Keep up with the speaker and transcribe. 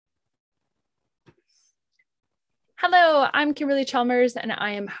Hello, I'm Kimberly Chalmers, and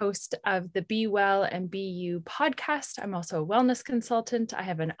I am host of the Be Well and Be You podcast. I'm also a wellness consultant. I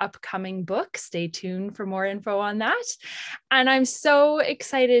have an upcoming book. Stay tuned for more info on that. And I'm so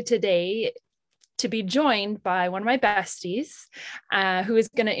excited today to be joined by one of my besties, who is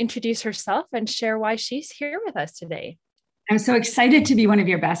going to introduce herself and share why she's here with us today. I'm so excited to be one of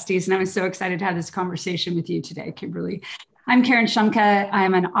your besties, and I'm so excited to have this conversation with you today, Kimberly. I'm Karen Shumka.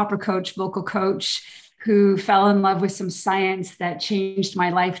 I'm an opera coach, vocal coach, who fell in love with some science that changed my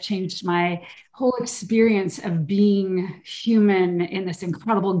life, changed my whole experience of being human in this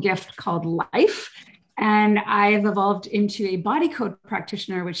incredible gift called life. And I've evolved into a body code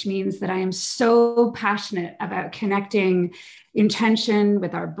practitioner, which means that I am so passionate about connecting intention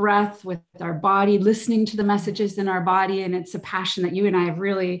with our breath, with our body, listening to the messages in our body. And it's a passion that you and I have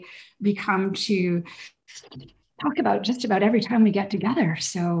really become to talk about just about every time we get together.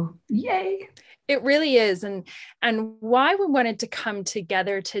 So yay. It really is. And why we wanted to come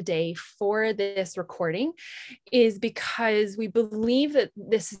together today for this recording is because we believe that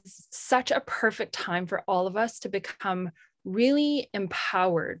this is such a perfect time for all of us to become really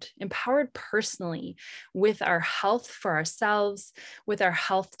empowered personally with our health for ourselves, with our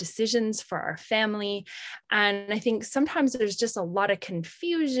health decisions for our family. And I think sometimes there's just a lot of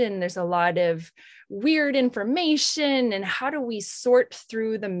confusion. There's a lot of weird information. And how do we sort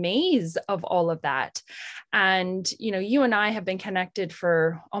through the maze of all of that? And, you and I have been connected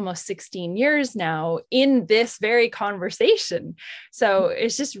for almost 16 years now in this very conversation. So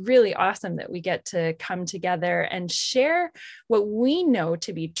it's just really awesome that we get to come together and share what we know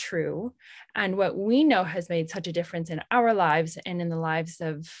to be true and what we know has made such a difference in our lives and in the lives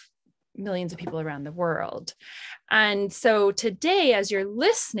of millions of people around the world. And so today, as you're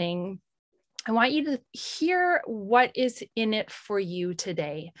listening, I want you to hear what is in it for you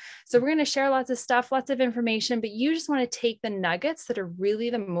today. So we're going to share lots of stuff, lots of information, but you just want to take the nuggets that are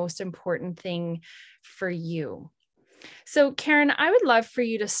really the most important thing for you. So Karen, I would love for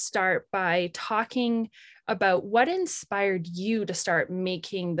you to start by talking about what inspired you to start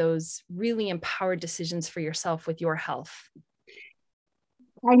making those really empowered decisions for yourself with your health.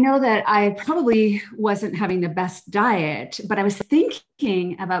 I know that I probably wasn't having the best diet, but I was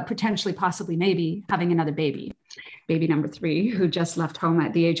thinking about potentially, possibly, maybe having another baby number 3, who just left home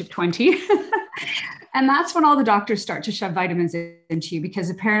at the age of 20. And that's when all the doctors start to shove vitamins into you, because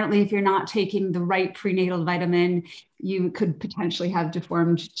apparently if you're not taking the right prenatal vitamin, you could potentially have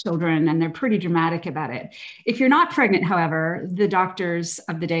deformed children, and they're pretty dramatic about it. If you're not pregnant, however, the doctors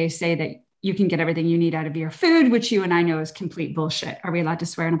of the day say that you can get everything you need out of your food, which you and I know is complete bullshit. Are we allowed to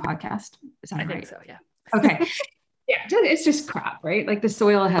swear in a podcast? Is that I right? think so, yeah. Okay. Yeah, it's just crap, right? Like the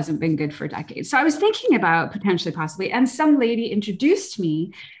soil hasn't been good for decades. So I was thinking about potentially, possibly, and some lady introduced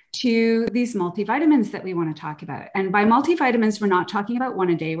me to these multivitamins that we want to talk about. And by multivitamins, we're not talking about 1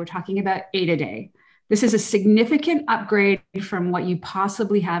 a day, we're talking about 8 a day. This is a significant upgrade from what you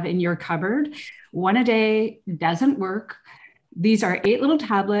possibly have in your cupboard. 1 a day doesn't work. These are 8 little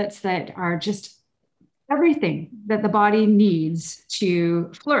tablets that are just everything that the body needs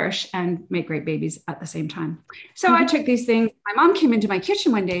to flourish and make great babies at the same time. So I took these things. My mom came into my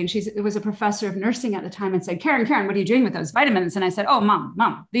kitchen one day, and it was a professor of nursing at the time, and said, Karen, what are you doing with those vitamins? And I said, oh,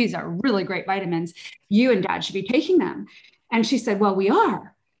 mom, these are really great vitamins. You and dad should be taking them. And she said, well, we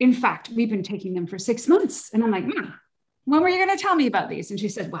are. In fact, we've been taking them for 6 months. And I'm like, when were you going to tell me about these? And she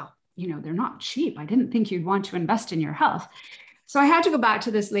said, well, they're not cheap. I didn't think you'd want to invest in your health. So I had to go back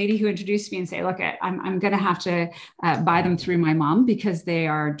to this lady who introduced me and say, look, I'm going to have to buy them through my mom, because they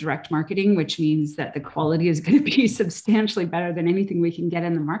are direct marketing, which means that the quality is going to be substantially better than anything we can get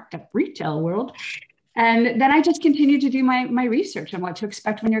in the marked up retail world. And then I just continued to do my research on what to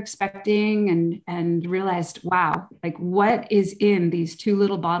expect when you're expecting, and realized, wow, like what is in these 2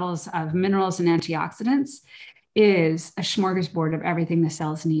 little bottles of minerals and antioxidants is a smorgasbord of everything the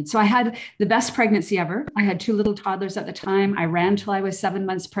cells need. So I had the best pregnancy ever. I had 2 little toddlers at the time. I ran till I was 7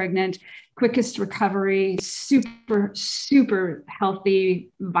 months pregnant, quickest recovery, super, super healthy,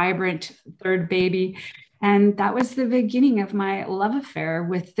 vibrant 3rd baby. And that was the beginning of my love affair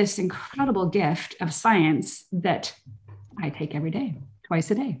with this incredible gift of science that I take every day, twice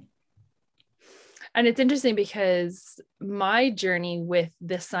a day. And it's interesting because my journey with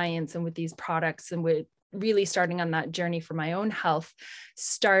this science and with these products and with really starting on that journey for my own health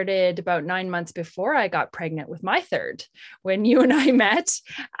started about 9 months before I got pregnant with my third, when you and I met.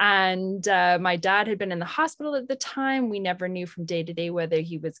 And my dad had been in the hospital at the time. We never knew from day to day whether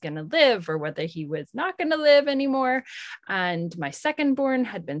he was going to live or whether he was not going to live anymore. And my second born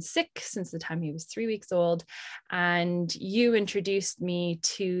had been sick since the time he was 3 weeks old. And you introduced me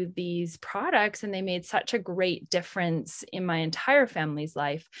to these products, and they made such a great difference in my entire family's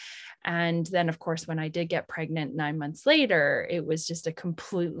life. And then, of course, when I did get pregnant 9 months later, it was just a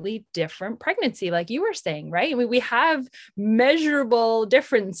completely different pregnancy, like you were saying, right? I mean, we have measurable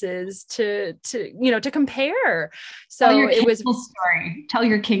differences to compare. So it was story. Tell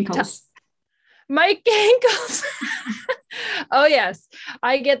your kinkles. My kinkles. Oh yes,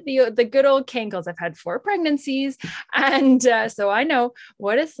 I get the good old kinkles. I've had 4 pregnancies, and so I know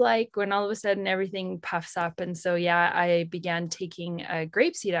what it's like when all of a sudden everything puffs up. And so yeah, I began taking a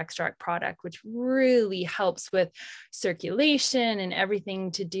grapeseed extract product, which really helps with circulation and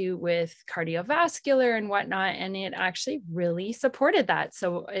everything to do with cardiovascular and whatnot. And it actually really supported that.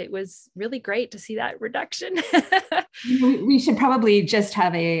 So it was really great to see that reduction. We should probably just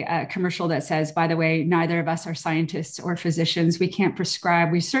have a commercial that says, by the way, neither of us are scientists or physicians. We can't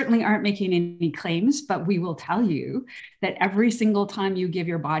prescribe. We certainly aren't making any claims, but we will tell you that every single time you give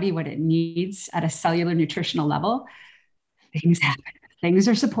your body what it needs at a cellular nutritional level, things happen. Things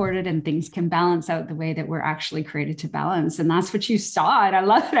are supported and things can balance out the way that we're actually created to balance. And that's what you saw. And I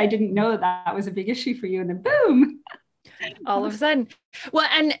love it. I didn't know that was a big issue for you. And then boom. All of a sudden. Well,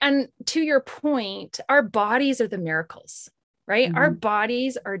 and to your point, our bodies are the miracles, right? Mm-hmm. Our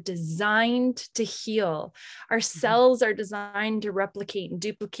bodies are designed to heal. Our cells are designed to replicate and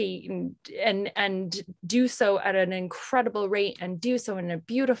duplicate and do so at an incredible rate, and do so in a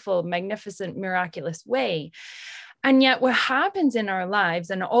beautiful, magnificent, miraculous way. And yet what happens in our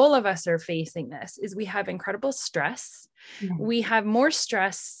lives, and all of us are facing this, is we have incredible stress. Yeah. We have more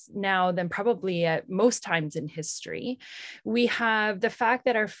stress now than probably at most times in history. We have the fact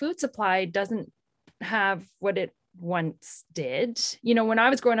that our food supply doesn't have what it once did. You know, when I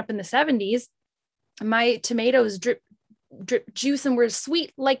was growing up in the 70s, my tomatoes drip juice and were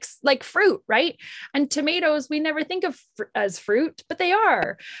sweet like fruit, right? And tomatoes, we never think of as fruit, but they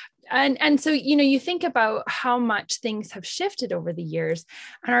are. And so, you know, you think about how much things have shifted over the years,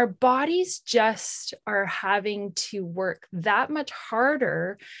 and our bodies just are having to work that much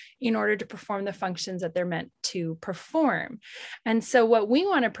harder in order to perform the functions that they're meant to perform. And so what we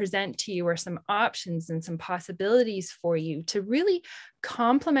want to present to you are some options and some possibilities for you to really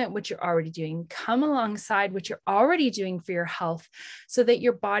complement what you're already doing, come alongside what you're already doing for your health, so that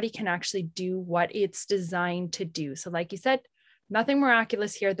your body can actually do what it's designed to do. So like you said, nothing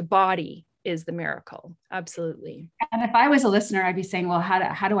miraculous here. The body is the miracle. Absolutely. And if I was a listener, I'd be saying, well,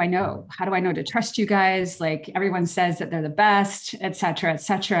 how do I know? How do I know to trust you guys? Like everyone says that they're the best, et cetera, et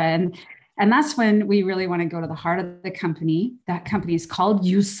cetera. And that's when we really want to go to the heart of the company. That company is called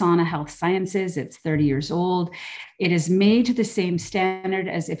USANA Health Sciences. It's 30 years old. It is made to the same standard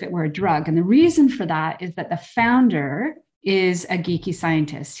as if it were a drug. And the reason for that is that the founder is a geeky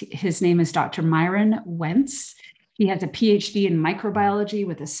scientist. His name is Dr. Myron Wentz. He has a PhD in microbiology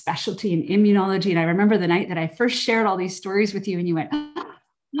with a specialty in immunology. And I remember the night that I first shared all these stories with you, and you went,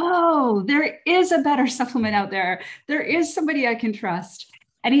 oh, there is a better supplement out there. There is somebody I can trust.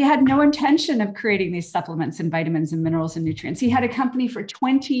 And he had no intention of creating these supplements and vitamins and minerals and nutrients. He had a company for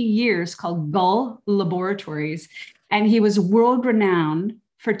 20 years called Gull Laboratories, and he was world renowned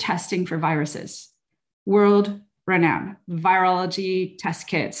for testing for viruses. World renowned. Virology test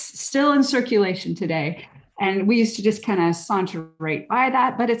kits, still in circulation today. And we used to just kind of saunter right by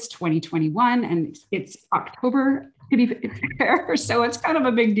that, but it's 2021 and it's October, to be fair. So it's kind of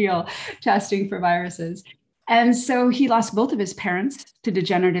a big deal, testing for viruses. And so he lost both of his parents to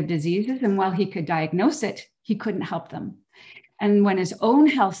degenerative diseases. And while he could diagnose it, he couldn't help them. And when his own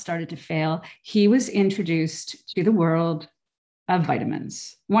health started to fail, he was introduced to the world of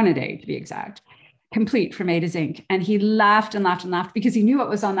vitamins, 1 a day to be exact, complete from A to zinc. And he laughed and laughed and laughed because he knew what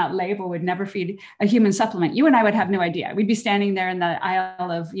was on that label would never feed a human supplement. You and I would have no idea. We'd be standing there in the aisle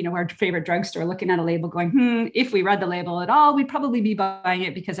of, you know, our favorite drugstore looking at a label going, if we read the label at all, we'd probably be buying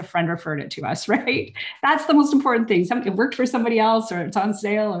it because a friend referred it to us, right? That's the most important thing. It worked for somebody else, or it's on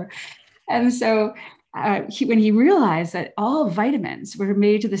sale. And so when he realized that all vitamins were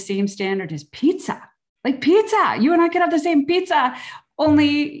made to the same standard as pizza, like pizza, you and I could have the same pizza,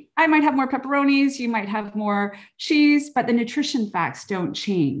 only I might have more pepperonis, you might have more cheese, but the nutrition facts don't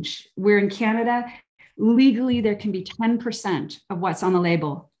change. We're in Canada, legally there can be 10% of what's on the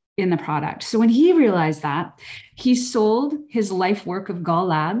label in the product. So when he realized that, he sold his life work of Gull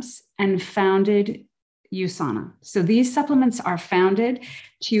Labs and founded USANA. So these supplements are founded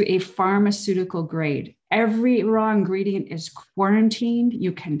to a pharmaceutical grade. Every raw ingredient is quarantined.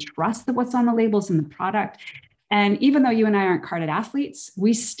 You can trust that what's on the labels in the product. And even though you and I aren't carded athletes,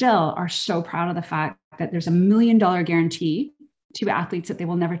 we still are so proud of the fact that there's $1 million guarantee to athletes that they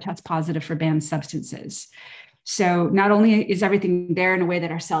will never test positive for banned substances. So not only is everything there in a way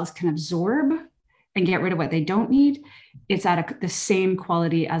that our cells can absorb and get rid of what they don't need, it's at the same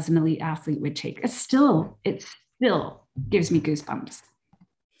quality as an elite athlete would take. It still gives me goosebumps.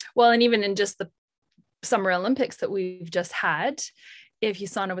 Well, and even in just the Summer Olympics that we've just had, if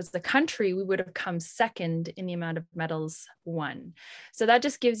USANA was the country, we would have come second in the amount of medals won. So that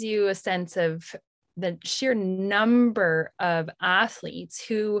just gives you a sense of the sheer number of athletes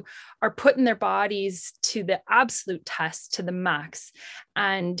who are putting their bodies to the absolute test, to the max,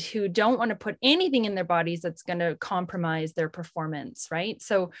 and who don't want to put anything in their bodies that's going to compromise their performance, right?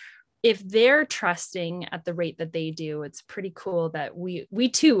 So if they're trusting at the rate that they do, it's pretty cool that we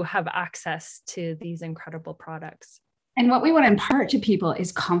too have access to these incredible products. And what we want to impart to people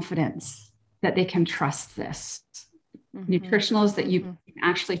is confidence that they can trust this. Nutritionals that you can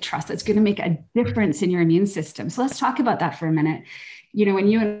actually trust, that's going to make a difference in your immune system. So let's talk about that for a minute. You know, when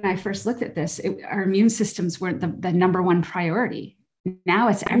you and I first looked at this, our immune systems weren't the number one priority. Now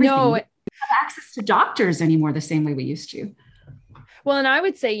it's everything. No, we don't have access to doctors anymore the same way we used to. Well, and I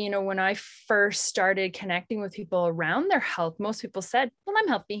would say, you know, when I first started connecting with people around their health, most people said, well, I'm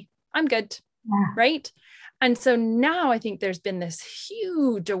healthy, I'm good, right? And so now I think there's been this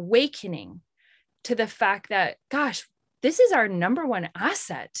huge awakening to the fact that, gosh, this is our number one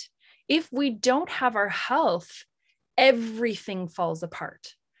asset. If we don't have our health, everything falls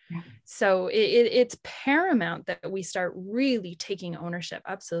apart. Yeah. So it's paramount that we start really taking ownership.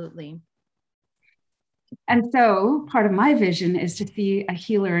 Absolutely. And so part of my vision is to see a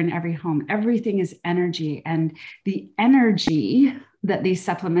healer in every home. Everything is energy, and the energy that these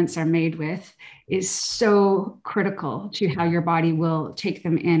supplements are made with is so critical to how your body will take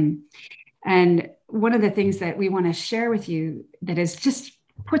them in. And one of the things that we want to share with you that is just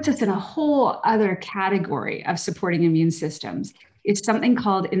puts us in a whole other category of supporting immune systems is something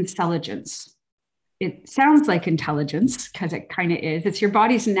called intelligence. It sounds like intelligence because it kind of is. It's your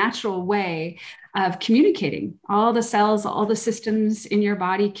body's natural way of communicating. All the cells, all the systems in your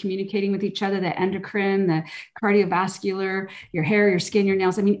body communicating with each other, the endocrine, the cardiovascular, your hair, your skin, your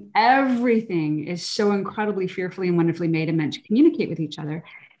nails. I mean, everything is so incredibly fearfully and wonderfully made and meant to communicate with each other.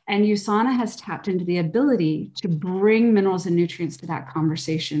 And USANA has tapped into the ability to bring minerals and nutrients to that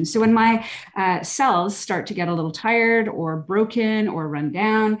conversation. So when my cells start to get a little tired or broken or run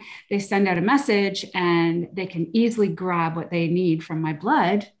down, they send out a message and they can easily grab what they need from my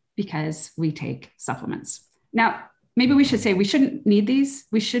blood because we take supplements. Now, maybe we should say we shouldn't need these.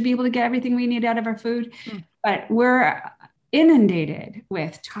 We should be able to get everything we need out of our food, but we're inundated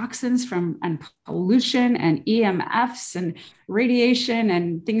with toxins and pollution and EMFs and radiation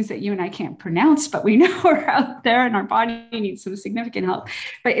and things that you and I can't pronounce, but we know are out there and our body needs some significant help.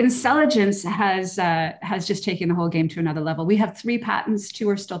 But Intelligence has just taken the whole game to another level. We have 3 patents, 2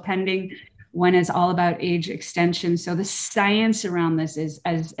 are still pending. One is all about age extension. So the science around this is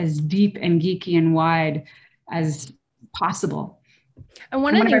as deep and geeky and wide as possible. And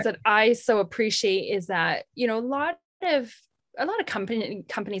one of the things that I so appreciate is that, you know, a lot of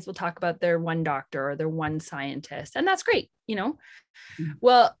companies will talk about their one doctor or their one scientist, and that's great, you know.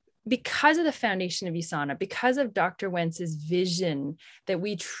 Well, because of the foundation of USANA, because of Dr. Wentz's vision that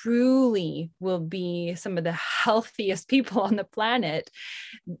we truly will be some of the healthiest people on the planet,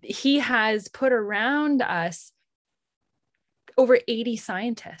 he has put around us over 80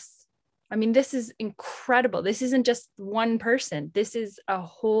 scientists. I mean, this is incredible. This isn't just one person. This is a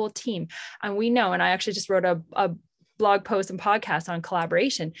whole team. And we know, and I actually just wrote a blog post and podcast on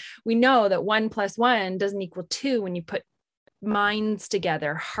collaboration. We know that 1 + 1 doesn't equal 2 when you put minds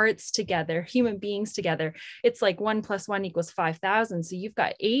together, hearts together, human beings together. It's like 1 + 1 = 5,000. So you've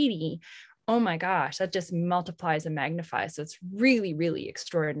got 80. Oh my gosh, that just multiplies and magnifies. So it's really, really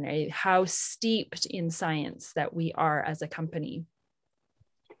extraordinary how steeped in science that we are as a company.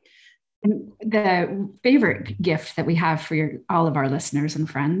 And the favorite gift that we have for all of our listeners and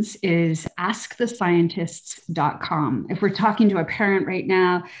friends is askthescientists.com. If we're talking to a parent right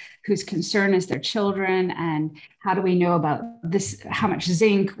now whose concern is their children and how do we know about this, how much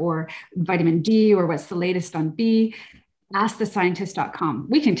zinc or vitamin D or what's the latest on B, askthescientist.com.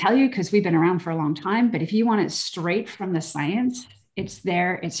 We can tell you because we've been around for a long time, but if you want it straight from the science, it's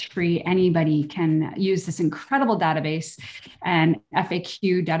there, it's free. Anybody can use this incredible database and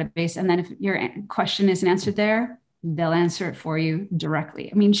FAQ database. And then if your question isn't answered there, they'll answer it for you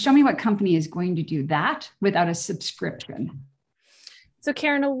directly. I mean, show me what company is going to do that without a subscription. So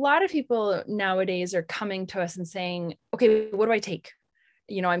Karen, a lot of people nowadays are coming to us and saying, okay, what do I take?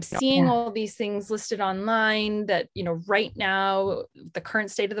 I'm seeing all these things listed online that, right now, the current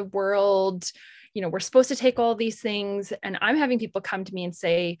state of the world, we're supposed to take all these things. And I'm having people come to me and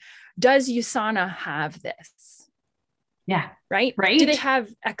say, does USANA have this? Yeah. Right. Do they have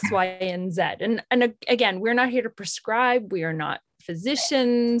X, Y, and Z? And again, we're not here to prescribe. We are not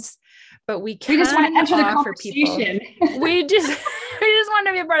physicians, but we just want to enter the conversation. We just want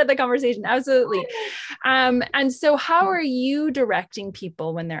to be a part of the conversation. Absolutely. And so how are you directing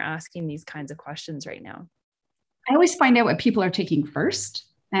people when they're asking these kinds of questions right now? I always find out what people are taking first.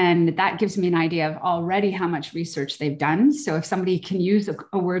 And that gives me an idea of already how much research they've done. So if somebody can use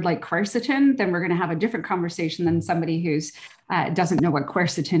a word like quercetin, then we're going to have a different conversation than somebody who's doesn't know what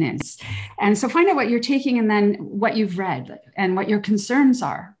quercetin is. And so find out what you're taking and then what you've read and what your concerns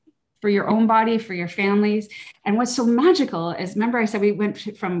are for your own body, for your families. And what's so magical is, remember I said we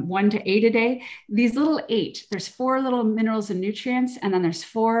went from 1 to 8 a day? These little 8, there's 4 little minerals and nutrients, and then there's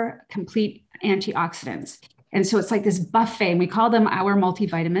 4 complete antioxidants. And so it's like this buffet, and we call them our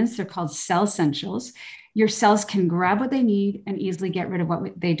multivitamins. They're called Cell Essentials. Your cells can grab what they need and easily get rid of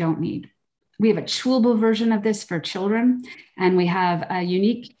what they don't need. We have a chewable version of this for children, and we have a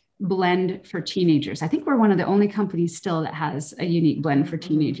unique blend for teenagers. I think we're one of the only companies still that has a unique blend for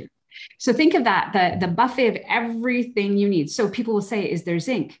teenagers. So think of that, the buffet of everything you need. So people will say, is there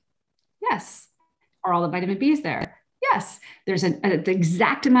zinc? Yes. Are all the vitamin B's there? Yes. There's the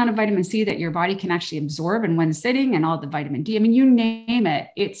exact amount of vitamin C that your body can actually absorb in one sitting, and all the vitamin D. I mean, you name it,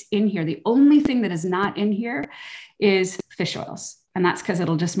 it's in here. The only thing that is not in here is fish oils. And that's because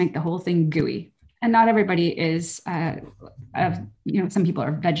it'll just make the whole thing gooey. And not everybody is, some people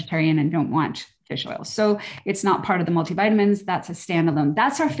are vegetarian and don't want fish oil. So it's not part of the multivitamins. That's a standalone.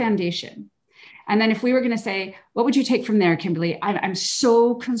 That's our foundation. And then if we were going to say, what would you take from there, Kimberly? I'm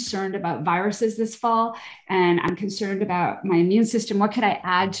so concerned about viruses this fall, and I'm concerned about my immune system. What could I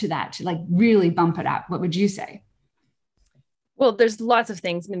add to that to like really bump it up? What would you say? Well, there's lots of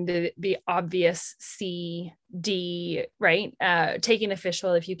things. I mean, the obvious C, D, right? Taking the fish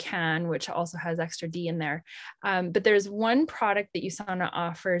oil if you can, which also has extra D in there. But there's one product that USANA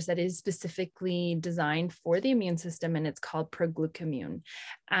offers that is specifically designed for the immune system, and it's called Proglucamune.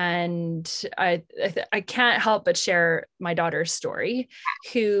 And I can't help but share my daughter's story,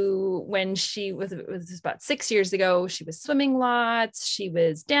 who, when she was about 6 years ago, she was swimming lots, she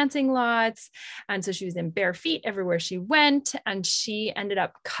was dancing lots. And so she was in bare feet everywhere she went. And she ended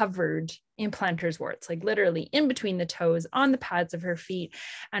up covered in plantar's warts, like literally in between the toes, on the pads of her feet.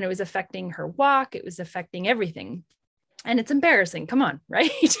 And it was affecting her walk. It was affecting everything. And it's embarrassing. Come on,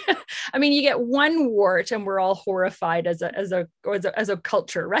 right? I mean, you get one wart and we're all horrified as a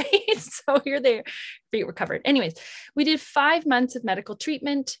culture, right? So here their feet were covered. Anyways, we did 5 months of medical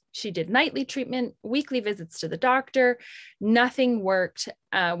treatment. She did nightly treatment, weekly visits to the doctor. Nothing worked.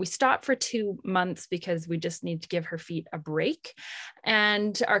 We stopped for 2 months because we just need to give her feet a break.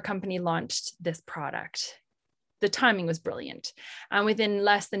 And our company launched this product. The timing was brilliant. Within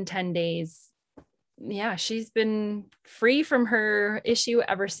less than 10 days, she's been free from her issue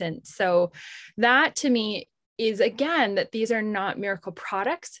ever since. So that to me is, again, that these are not miracle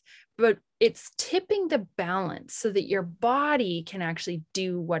products, but it's tipping the balance so that your body can actually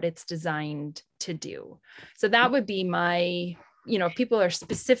do what it's designed to do. So that would be my, if people are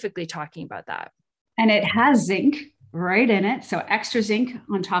specifically talking about that. And it has zinc right in it. So extra zinc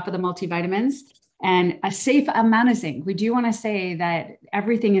on top of the multivitamins. And a safe amount of zinc. We do want to say that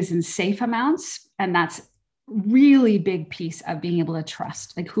everything is in safe amounts. And that's really big piece of being able to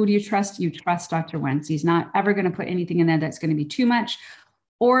trust. Like, who do you trust? You trust Dr. Wentz. He's not ever going to put anything in there that's going to be too much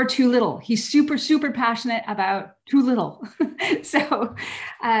or too little. He's super, super passionate about too little. So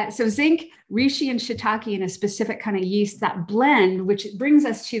zinc, reishi, and shiitake in a specific kind of yeast, that blend, which brings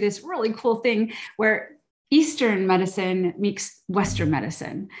us to this really cool thing where Eastern medicine meets Western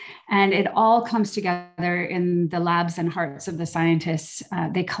medicine, and it all comes together in the labs and hearts of the scientists.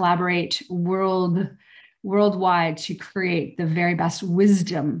 They collaborate worldwide to create the very best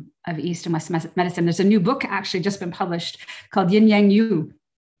wisdom of East and West medicine. There's a new book actually just been published called Yin Yang Yu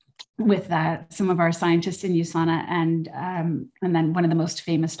with some of our scientists in USANA and then one of the most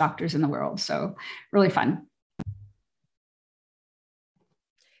famous doctors in the world. So really fun.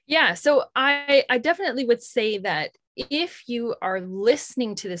 Yeah, so I definitely would say that if you are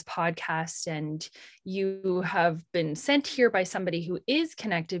listening to this podcast and you have been sent here by somebody who is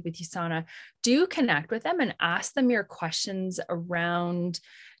connected with USANA, do connect with them and ask them your questions around,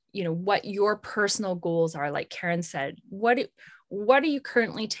 what your personal goals are. Like Karen said, what are you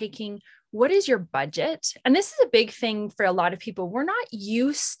currently taking? What is your budget? And this is a big thing for a lot of people. We're not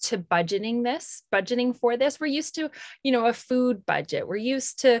used to budgeting for this. We're used to, a food budget. We're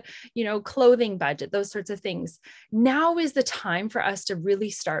used to, clothing budget, those sorts of things. Now is the time for us to really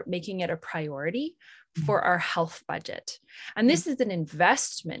start making it a priority for our health budget. And this is an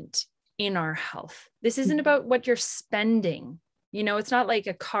investment in our health. This isn't about what you're spending. It's not like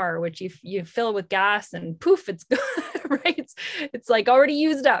a car, which you fill with gas and poof, it's right. It's like already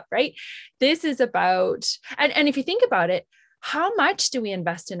used up, right? This is about, and if you think about it, how much do we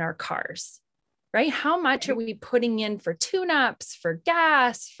invest in our cars, right? How much are we putting in for tune-ups, for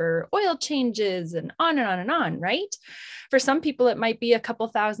gas, for oil changes, and on and on and on, right? For some people, it might be a couple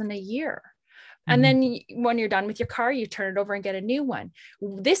thousand a year. And then when you're done with your car, you turn it over and get a new one.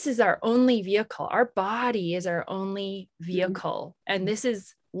 This is our only vehicle. Our body is our only vehicle. And this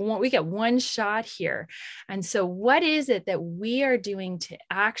is we get one shot here. And so what is it that we are doing to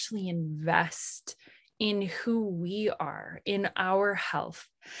actually invest in who we are, in our health?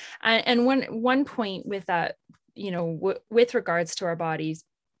 And one point with that, with regards to our bodies,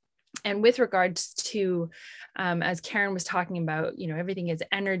 and with regards to, as Karen was talking about, everything is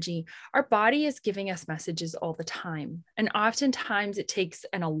energy. Our body is giving us messages all the time. And oftentimes it takes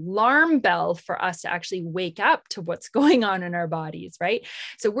an alarm bell for us to actually wake up to what's going on in our bodies, right?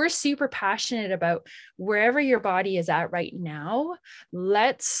 So we're super passionate about wherever your body is at right now.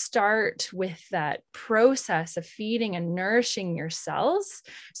 Let's start with that process of feeding and nourishing your cells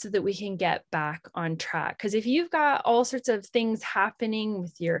so that we can get back on track. Because if you've got all sorts of things happening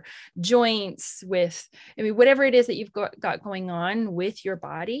with your joints, whatever it is that you've got going on with your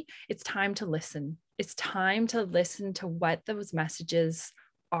body, it's time to listen. It's time to listen to what those messages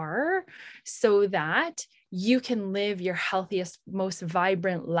are so that you can live your healthiest, most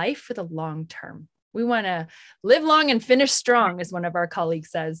vibrant life for the long term. We want to live long and finish strong, as one of our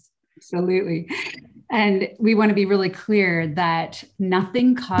colleagues says. Absolutely. And we want to be really clear that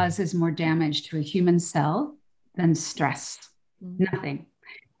nothing causes more damage to a human cell than stress. Nothing.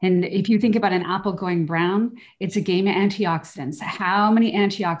 And if you think about an apple going brown, it's a game of antioxidants. How many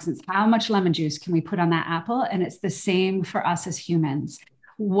antioxidants, how much lemon juice can we put on that apple? And it's the same for us as humans.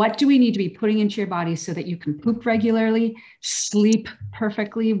 What do we need to be putting into your body so that you can poop regularly, sleep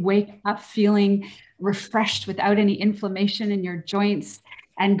perfectly, wake up feeling refreshed without any inflammation in your joints,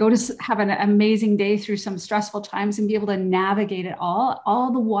 and go to have an amazing day through some stressful times and be able to navigate it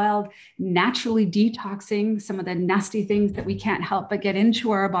all the while naturally detoxing some of the nasty things that we can't help but get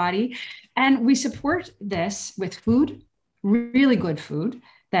into our body. And we support this with food, really good food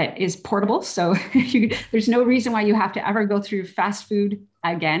that is portable. So there's no reason why you have to ever go through fast food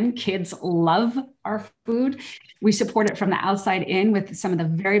again. Kids love our food. We support it from the outside in with some of the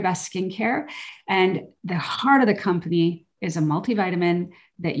very best skincare. And the heart of the company is a multivitamin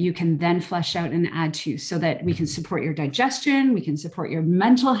that you can then flesh out and add to so that we can support your digestion, we can support your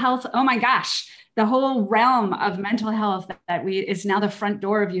mental health. Oh my gosh, the whole realm of mental health is now the front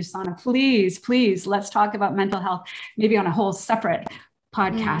door of USANA. Please, let's talk about mental health, maybe on a whole separate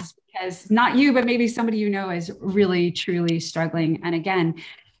podcast, because not you, but maybe somebody you know is really, truly struggling. And again,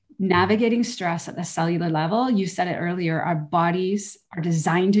 navigating stress at the cellular level, you said it earlier, our bodies are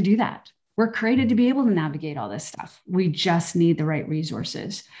designed to do that. We're created to be able to navigate all this stuff. We just need the right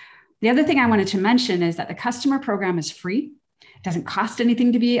resources. The other thing I wanted to mention is that the customer program is free. It doesn't cost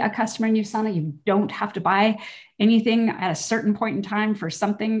anything to be a customer in USANA. You don't have to buy anything at a certain point in time for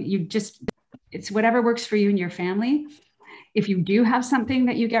something. It's whatever works for you and your family. If you do have something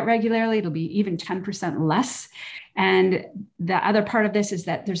that you get regularly, it'll be even 10% less. And the other part of this is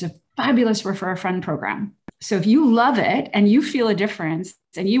that there's a fabulous refer a friend program. So if you love it and you feel a difference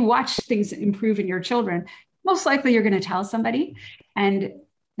and you watch things improve in your children, most likely you're going to tell somebody. And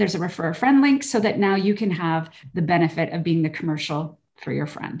there's a refer a friend link so that now you can have the benefit of being the commercial for your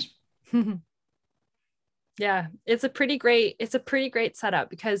friend. Yeah, it's a pretty great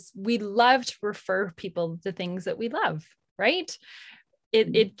setup because we love to refer people to things that we love, right?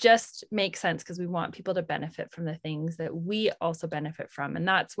 It just makes sense because we want people to benefit from the things that we also benefit from. And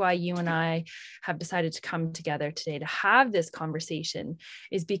that's why you and I have decided to come together today to have this conversation,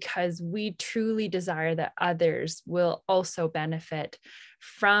 is because we truly desire that others will also benefit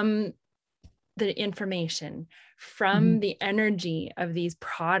from the information, from the energy of these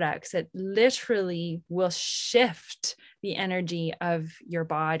products that literally will shift the energy of your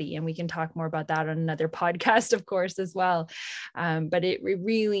body. And we can talk more about that on another podcast, of course, as well. But it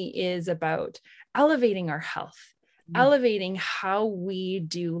really is about elevating our health, elevating how we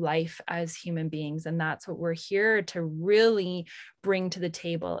do life as human beings. And that's what we're here to really bring to the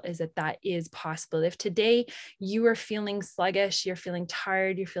table is that that is possible. If today you are feeling sluggish, you're feeling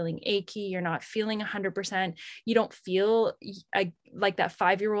tired, you're feeling achy, you're not feeling 100%, you don't feel like that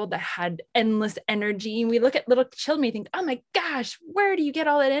 5-year-old that had endless energy. And we look at little children, we think, oh my gosh, where do you get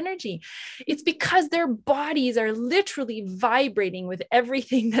all that energy? It's because their bodies are literally vibrating with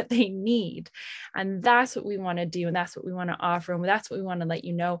everything that they need. And that's what we want to do. And that's what we want to offer. And that's what we want to let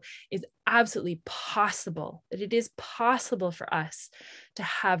you know is absolutely possible, that it is possible for us to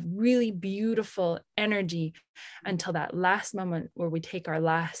have really beautiful energy until that last moment where we take our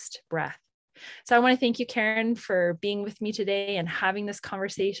last breath. So I want to thank you, Karen, for being with me today and having this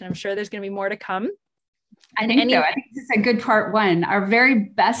conversation. I'm sure there's going to be more to come. I think so. I think this is a good part one. Our very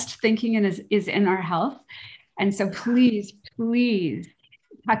best thinking is in our health. And so please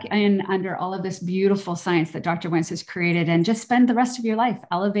tuck in under all of this beautiful science that Dr. Wentz has created and just spend the rest of your life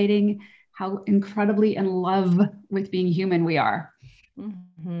elevating how incredibly in love with being human we are.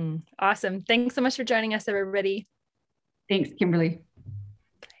 Mm-hmm. Awesome. Thanks so much for joining us, everybody. Thanks, Kimberly.